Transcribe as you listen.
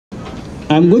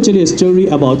I'm going to tell you a story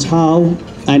about how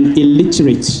an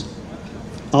illiterate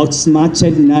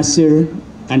outsmarted Nasir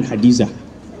and Hadiza.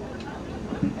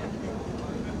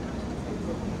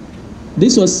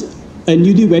 This was a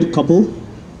newlywed couple,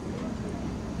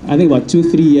 I think about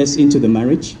 2-3 years into the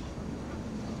marriage.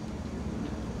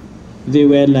 They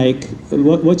were like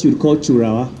what you'd call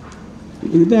churawa.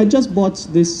 They had just bought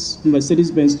this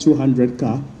Mercedes-Benz 200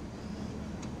 car.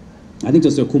 I think it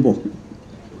was a Kubo.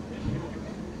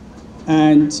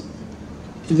 And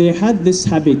they had this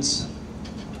habit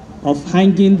of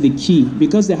hanging the key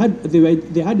because they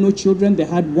had no children. They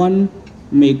had one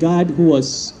Megad who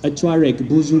was a Tuareg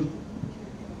Buzu.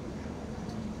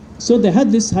 So they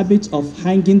had this habit of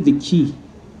hanging the key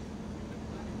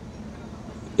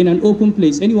in an open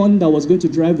place. Anyone that was going to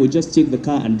drive would just take the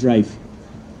car and drive.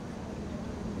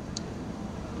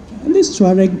 And this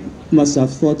Tuareg must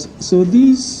have thought, so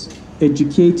these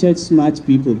educated, smart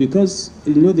people, because,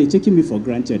 they're taking me for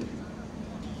granted.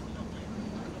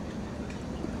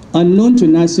 Unknown to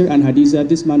Nasir and Hadiza,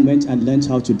 this man went and learned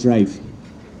how to drive.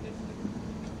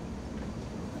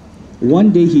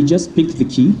 One day, he just picked the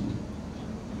key,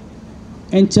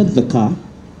 entered the car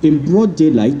in broad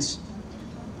daylight,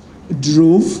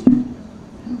 drove,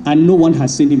 and no one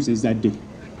has seen him since that day.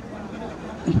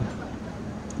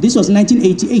 This was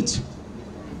 1988.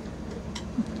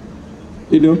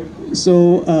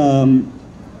 So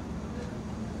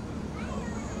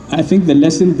I think the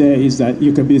lesson there is that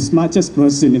you can be the smartest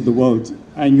person in the world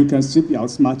and you can still be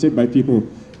outsmarted by people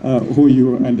who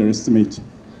you underestimate.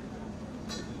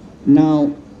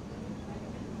 Now,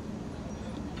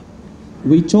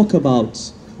 we talk about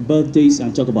birthdays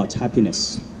and talk about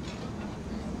happiness.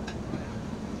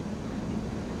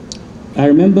 I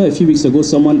remember a few weeks ago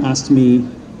someone asked me,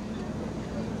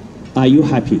 "Are you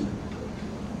happy?"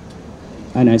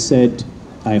 And I said,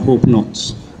 "I hope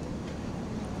not."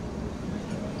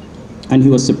 And he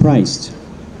was surprised.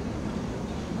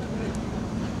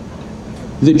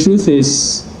 The truth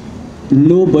is,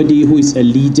 nobody who is a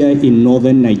leader in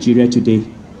northern Nigeria today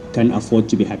can afford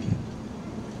to be happy.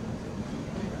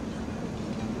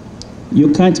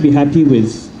 You can't be happy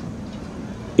with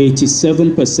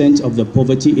 87% of the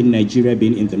poverty in Nigeria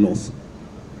being in the north.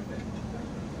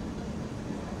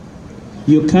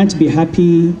 You can't be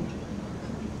happy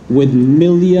with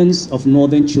millions of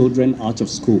northern children out of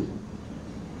school.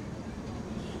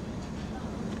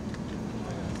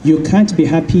 You can't be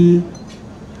happy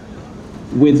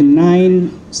with 9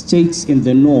 states in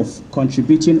the north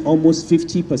contributing almost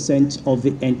 50% of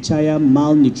the entire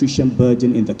malnutrition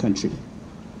burden in the country.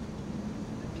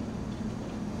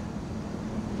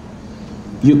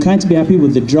 You can't be happy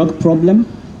with the drug problem.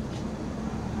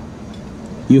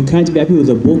 You can't be happy with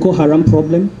the Boko Haram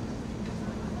problem.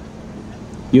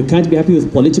 You can't be happy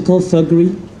with political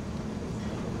thuggery.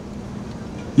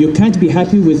 You can't be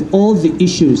happy with all the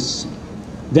issues,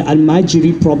 the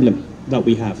Al-Majiri problem that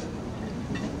we have.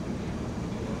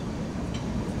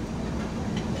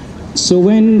 So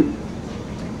when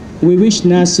we wish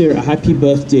Nasir a happy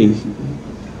birthday,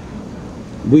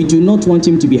 we do not want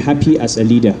him to be happy as a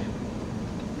leader.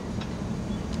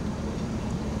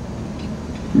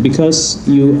 Because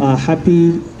you are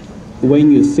happy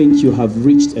when you think you have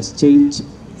reached a state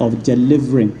of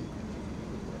delivering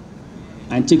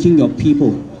and taking your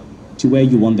people to where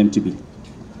you want them to be.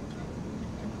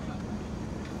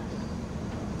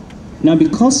 Now,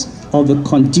 because of the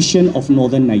condition of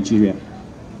northern Nigeria,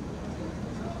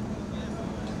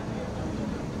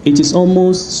 it is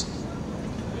almost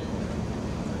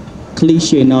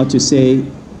cliche now to say,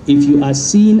 if you are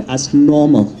seen as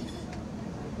normal,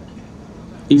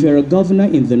 if you're a governor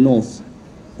in the north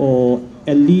or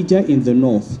a leader in the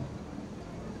north,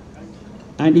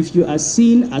 and if you are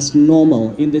seen as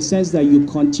normal in the sense that you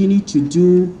continue to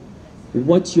do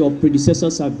what your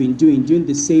predecessors have been doing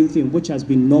the same thing which has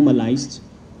been normalized,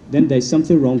 then there's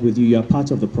something wrong with you. You are part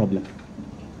of the problem.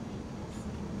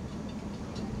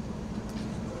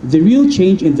 The real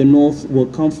change in the north will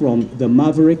come from the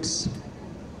mavericks,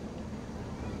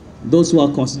 those who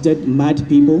are considered mad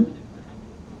people,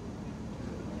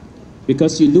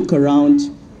 because you look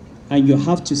around and you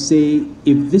have to say,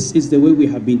 if this is the way we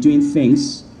have been doing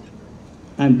things,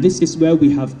 and this is where we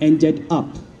have ended up,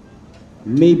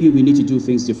 maybe we need to do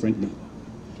things differently.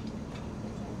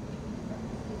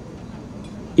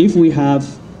 If we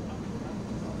have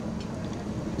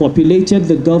populated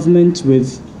the government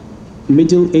with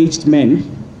middle-aged men,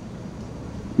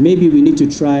 maybe we need to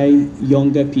try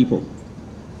younger people.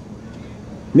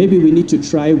 Maybe we need to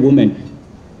try women.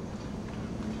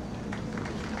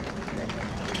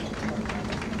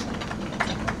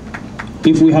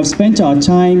 If we have spent our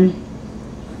time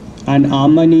and our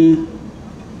money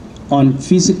on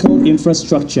physical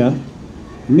infrastructure,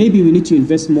 maybe we need to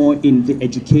invest more in the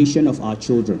education of our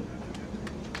children.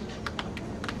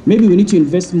 Maybe we need to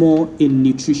invest more in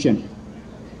nutrition.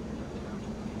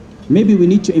 Maybe we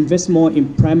need to invest more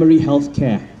in primary health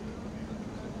care.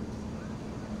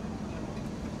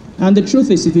 And the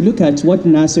truth is, if you look at what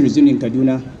Nasser is doing in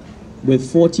Kaduna with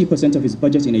 40% of his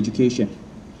budget in education,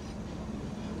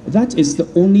 that is the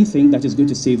only thing that is going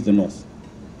to save the North.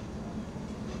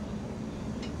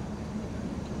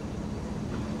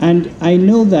 And I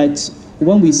know that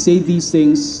when we say these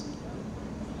things,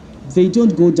 they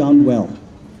don't go down well.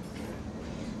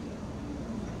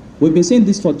 We've been saying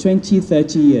this for 20,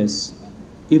 30 years.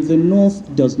 If the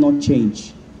North does not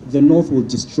change, the North will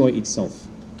destroy itself.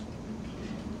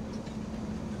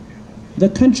 The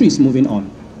country is moving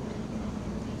on.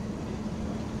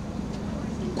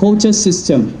 Quota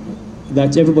system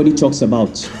that everybody talks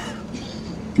about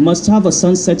must have a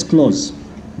sunset clause.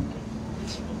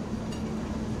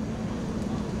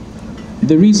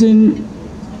 The reason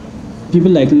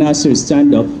people like Nasser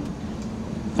stand up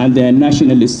and they're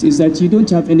nationalists is that you don't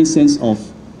have any sense of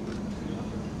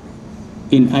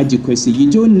inadequacy. You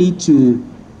don't need to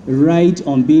ride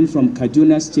on being from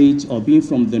Kaduna State or being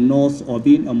from the North or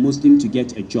being a Muslim to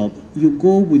get a job. You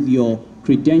go with your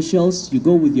credentials, you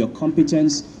go with your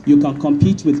competence, you can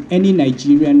compete with any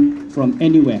Nigerian from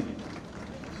anywhere.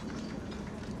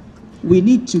 We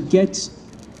need to get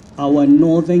our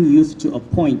northern youth to a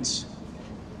point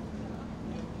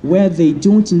where they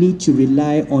don't need to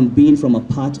rely on being from a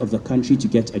part of the country to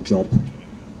get a job.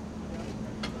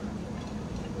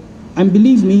 And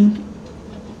believe me,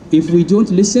 if we don't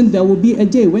listen, there will be a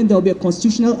day when there will be a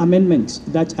constitutional amendment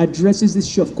that addresses this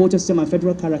issue of quota system and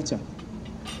federal character.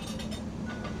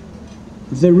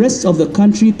 The rest of the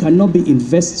country cannot be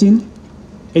investing,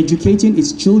 educating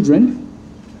its children,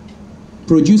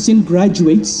 producing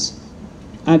graduates,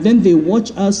 and then they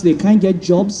watch us, they can't get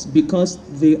jobs because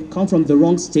they come from the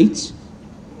wrong state,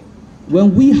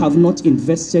 when we have not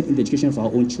invested in the education of our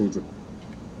own children.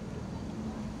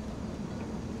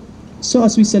 So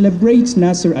as we celebrate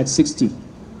Nasser at 60,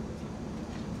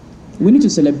 we need to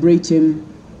celebrate him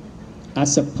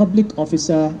as a public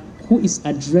officer who is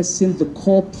addressing the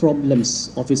core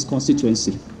problems of his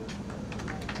constituency.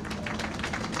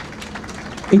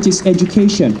 It is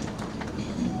education.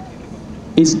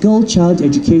 It's girl-child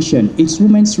education. It's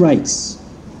women's rights.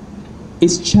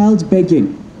 It's child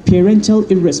begging, parental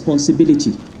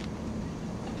irresponsibility,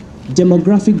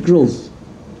 demographic growth.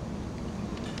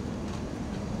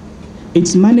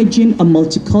 It's managing a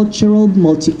multicultural,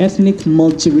 multi-ethnic,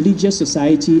 multi-religious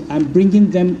society and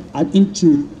bringing them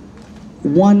into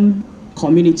one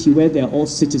community where they're all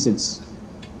citizens.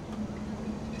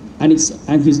 And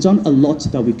he's done a lot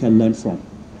that we can learn from.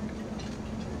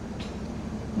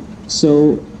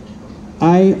 So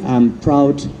I am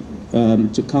proud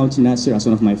to count Nasser as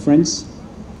one of my friends.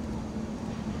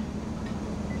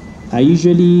 I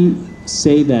usually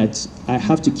say that I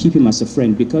have to keep him as a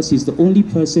friend because he's the only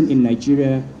person in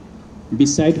Nigeria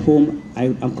beside whom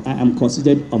I am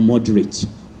considered a moderate.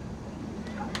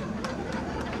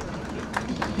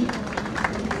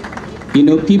 You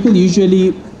know, people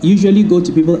usually go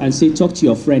to people and say, talk to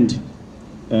your friend,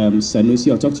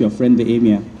 Sanusi, or talk to your friend, the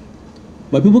Emir.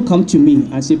 But people come to me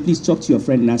and say, please talk to your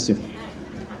friend Nasser.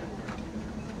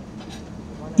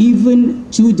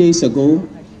 Even 2 days ago,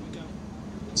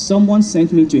 someone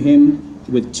sent me to him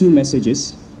with 2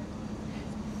 messages.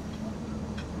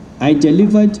 I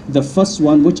delivered the first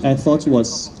one, which I thought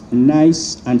was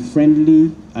nice and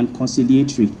friendly and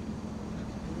conciliatory.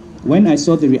 When I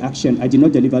saw the reaction, I did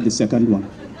not deliver the second one.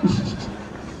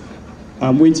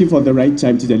 I'm waiting for the right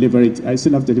time to deliver it. I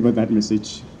still have to deliver that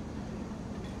message.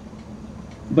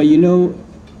 But you know,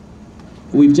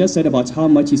 we've just said about how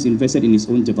much he's invested in his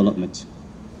own development.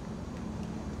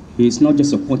 He's not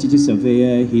just a quantity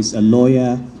surveyor, he's a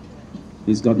lawyer.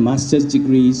 He's got master's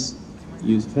degrees.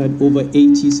 You've heard over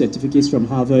 80 certificates from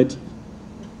Harvard.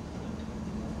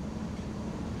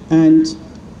 And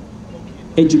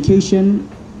education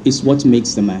is what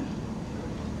makes the man.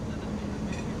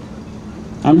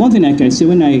 And one thing I can say,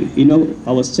 when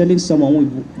I was telling someone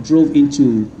who drove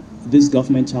into this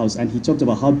government house and he talked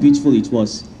about how beautiful it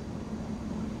was.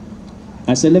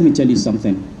 I said, let me tell you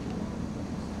something.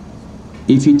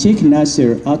 If you take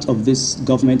Nasser out of this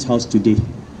government house today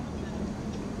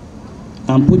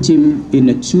and put him in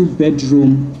a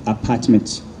 2-bedroom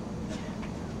apartment,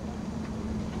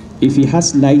 if he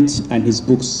has light and his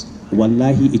books,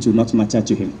 wallahi, it will not matter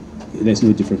to him. There's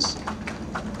no difference.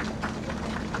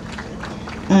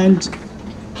 And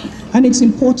it's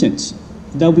important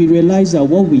that we realize that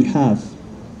what we have,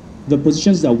 the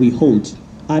positions that we hold,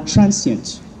 are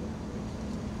transient,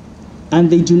 and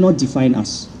they do not define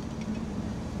us.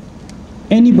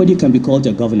 Anybody can be called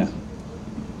a governor.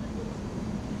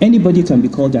 Anybody can be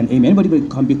called an aim. Anybody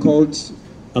can be called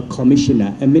a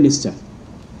commissioner, a minister.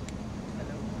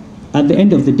 At the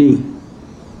end of the day,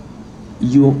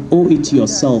 you owe it to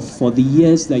yourself for the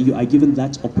years that you are given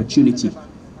that opportunity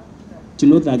to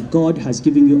know that God has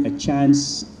given you a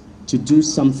chance to do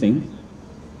something,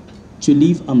 to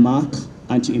leave a mark,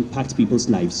 and to impact people's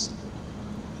lives.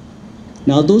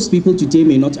 Now, those people today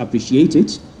may not appreciate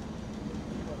it,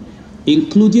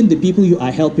 including the people you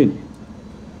are helping.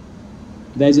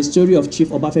 There's a story of Chief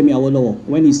Obafemi Awolowo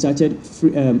when he started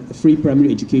free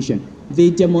primary education. They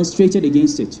demonstrated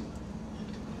against it.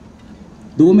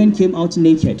 The women came out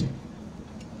naked.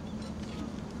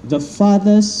 The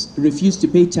fathers refused to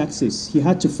pay taxes. He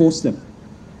had to force them.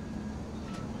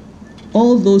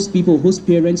 All those people whose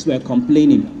parents were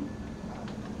complaining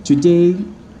today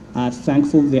are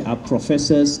thankful. They are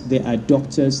professors, they are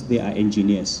doctors, they are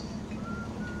engineers.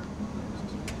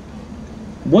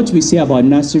 What we say about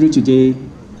Nasiru today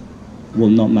will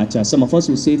not matter. Some of us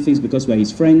will say things because we're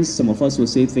his friends. Some of us will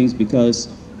say things because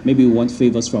maybe we want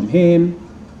favors from him.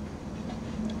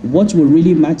 What will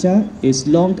really matter is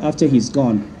long after he's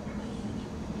gone,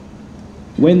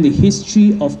 when the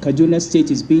history of Kaduna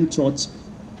State is being taught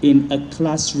in a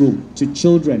classroom to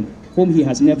children whom he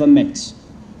has never met,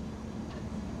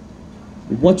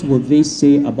 what will they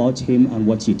say about him and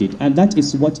what he did? And that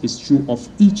is what is true of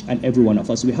each and every one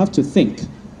of us. We have to think,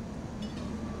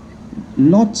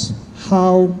 not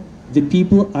how the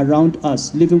people around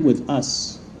us, living with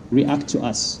us, react to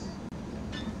us.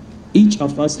 Each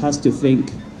of us has to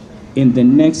think, in the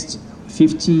next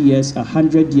 50 years,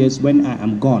 100 years, when I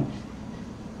am gone,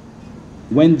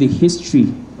 when the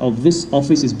history of this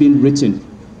office is being written,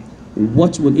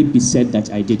 what will it be said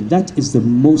that I did? That is the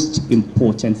most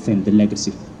important thing, the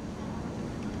legacy.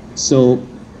 So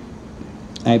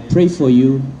I pray for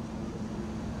you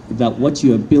that what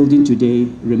you are building today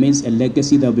remains a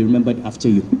legacy that will be remembered after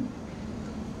you.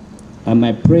 And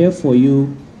my prayer for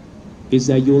you is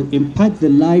that you will impact the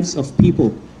lives of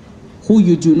people who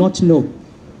you do not know,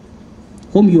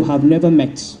 whom you have never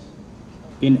met,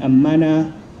 in a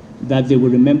manner that they will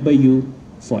remember you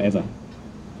forever.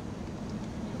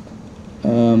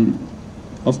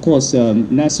 Of course,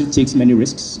 Nasir takes many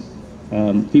risks.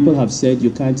 People have said you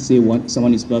can't say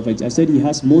someone is perfect. I said he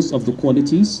has most of the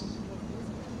qualities.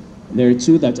 There are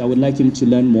two that I would like him to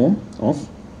learn more of.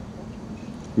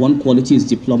 One quality is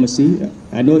diplomacy.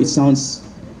 I know it sounds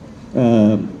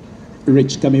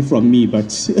rich coming from me,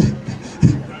 but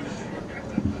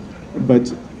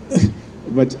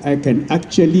but I can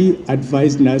actually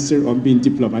advise Nasir on being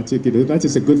diplomatic. You know, that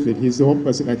is a good thing. He's the one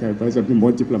person I can advise on being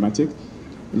more diplomatic.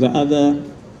 The other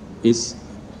is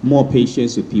more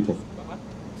patience with people.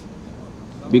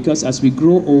 Because as we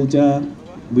grow older,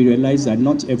 we realize that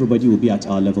not everybody will be at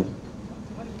our level.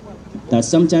 That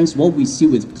sometimes what we see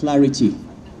with clarity,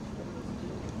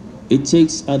 it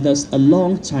takes others a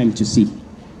long time to see.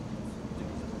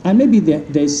 And maybe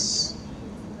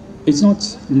it's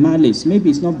not malice, maybe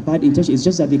it's not bad intention, it's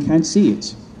just that they can't see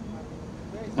it.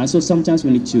 And so sometimes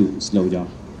we need to slow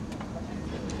down.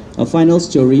 A final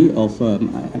story of,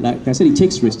 like I said, he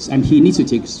takes risks, and he needs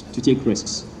to take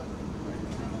risks.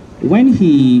 When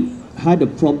he had a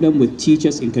problem with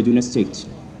teachers in Kaduna State,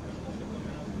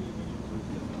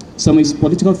 some of his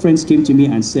political friends came to me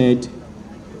and said,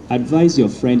 advise your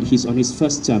friend, he's on his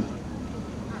first term.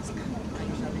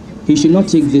 He should not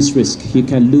take this risk, he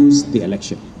can lose the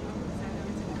election.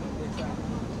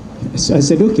 So I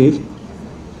said, okay,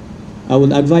 I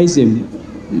will advise him,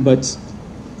 but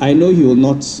I know he will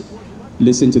not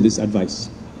listen to this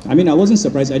advice. I mean, I wasn't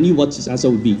surprised, I knew what his answer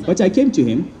would be. But I came to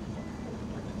him,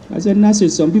 I said, Nasir,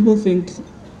 some people think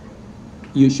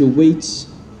you should wait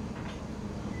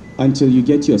until you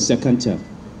get your second term.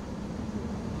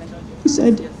 He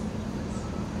said,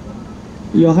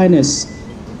 Your Highness,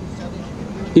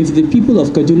 if the people of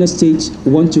Kaduna State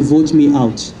want to vote me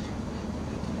out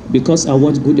because I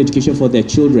want good education for their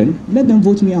children, let them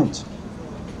vote me out.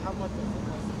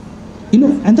 You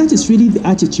know, and that is really the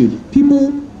attitude.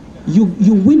 People, you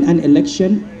win an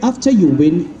election. After you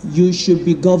win, you should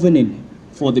be governing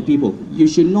for the people. You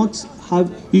should not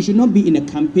be in a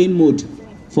campaign mode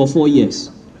for 4 years.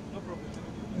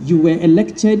 You were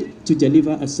elected to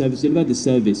deliver a service, deliver the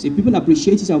service. If people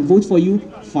appreciate it and vote for you,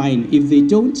 fine. If they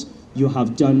don't, you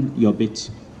have done your bit.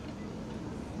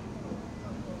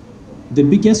 The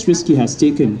biggest risk he has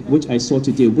taken, which I saw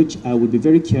today, which I would be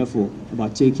very careful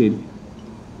about taking,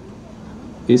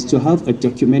 is to have a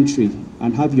documentary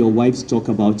and have your wives talk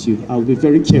about you. I'll be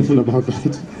very careful about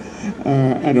that.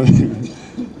 I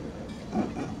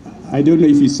don't know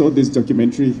if you saw this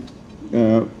documentary,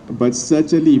 but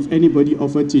certainly if anybody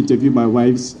offered to interview my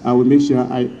wives, I will make sure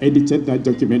I edited that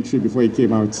documentary before it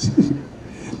came out.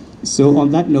 So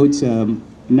on that note,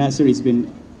 Nasser,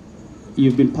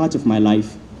 you've been part of my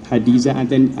life. Hadiza, and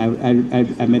then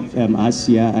I met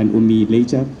Asia and Umi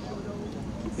later.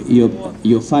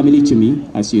 Your family to me,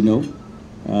 as you know.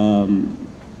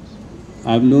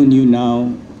 I've known you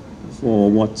now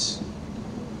for what,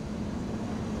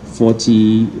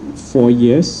 44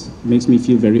 years. Makes me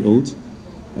feel very old.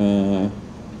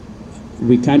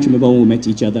 We can't remember when we met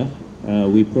each other.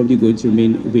 We're going to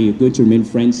remain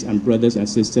friends and brothers and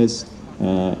sisters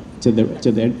to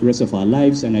the rest of our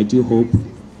lives, and I do hope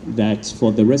that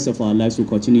for the rest of our lives we'll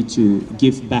continue to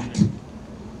give back.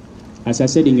 As I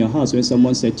said in your house, when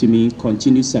someone said to me,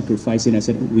 continue sacrificing, I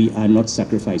said, we are not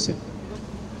sacrificing.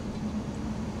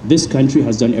 This country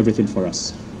has done everything for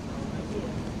us.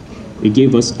 It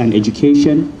gave us an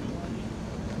education.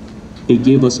 It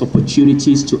gave us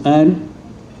opportunities to earn.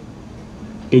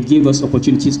 It gave us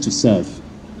opportunities to serve.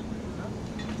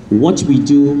 What we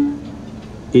do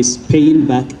is paying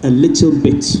back a little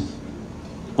bit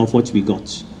of what we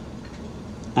got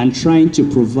and trying to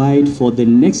provide for the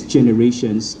next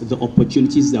generations the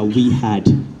opportunities that we had,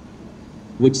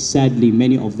 which sadly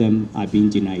many of them are being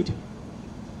denied.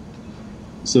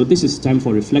 So this is time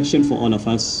for reflection for all of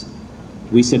us.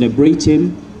 We celebrate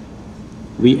him,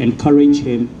 we encourage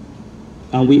him,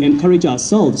 and we encourage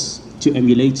ourselves to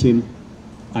emulate him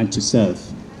and to serve.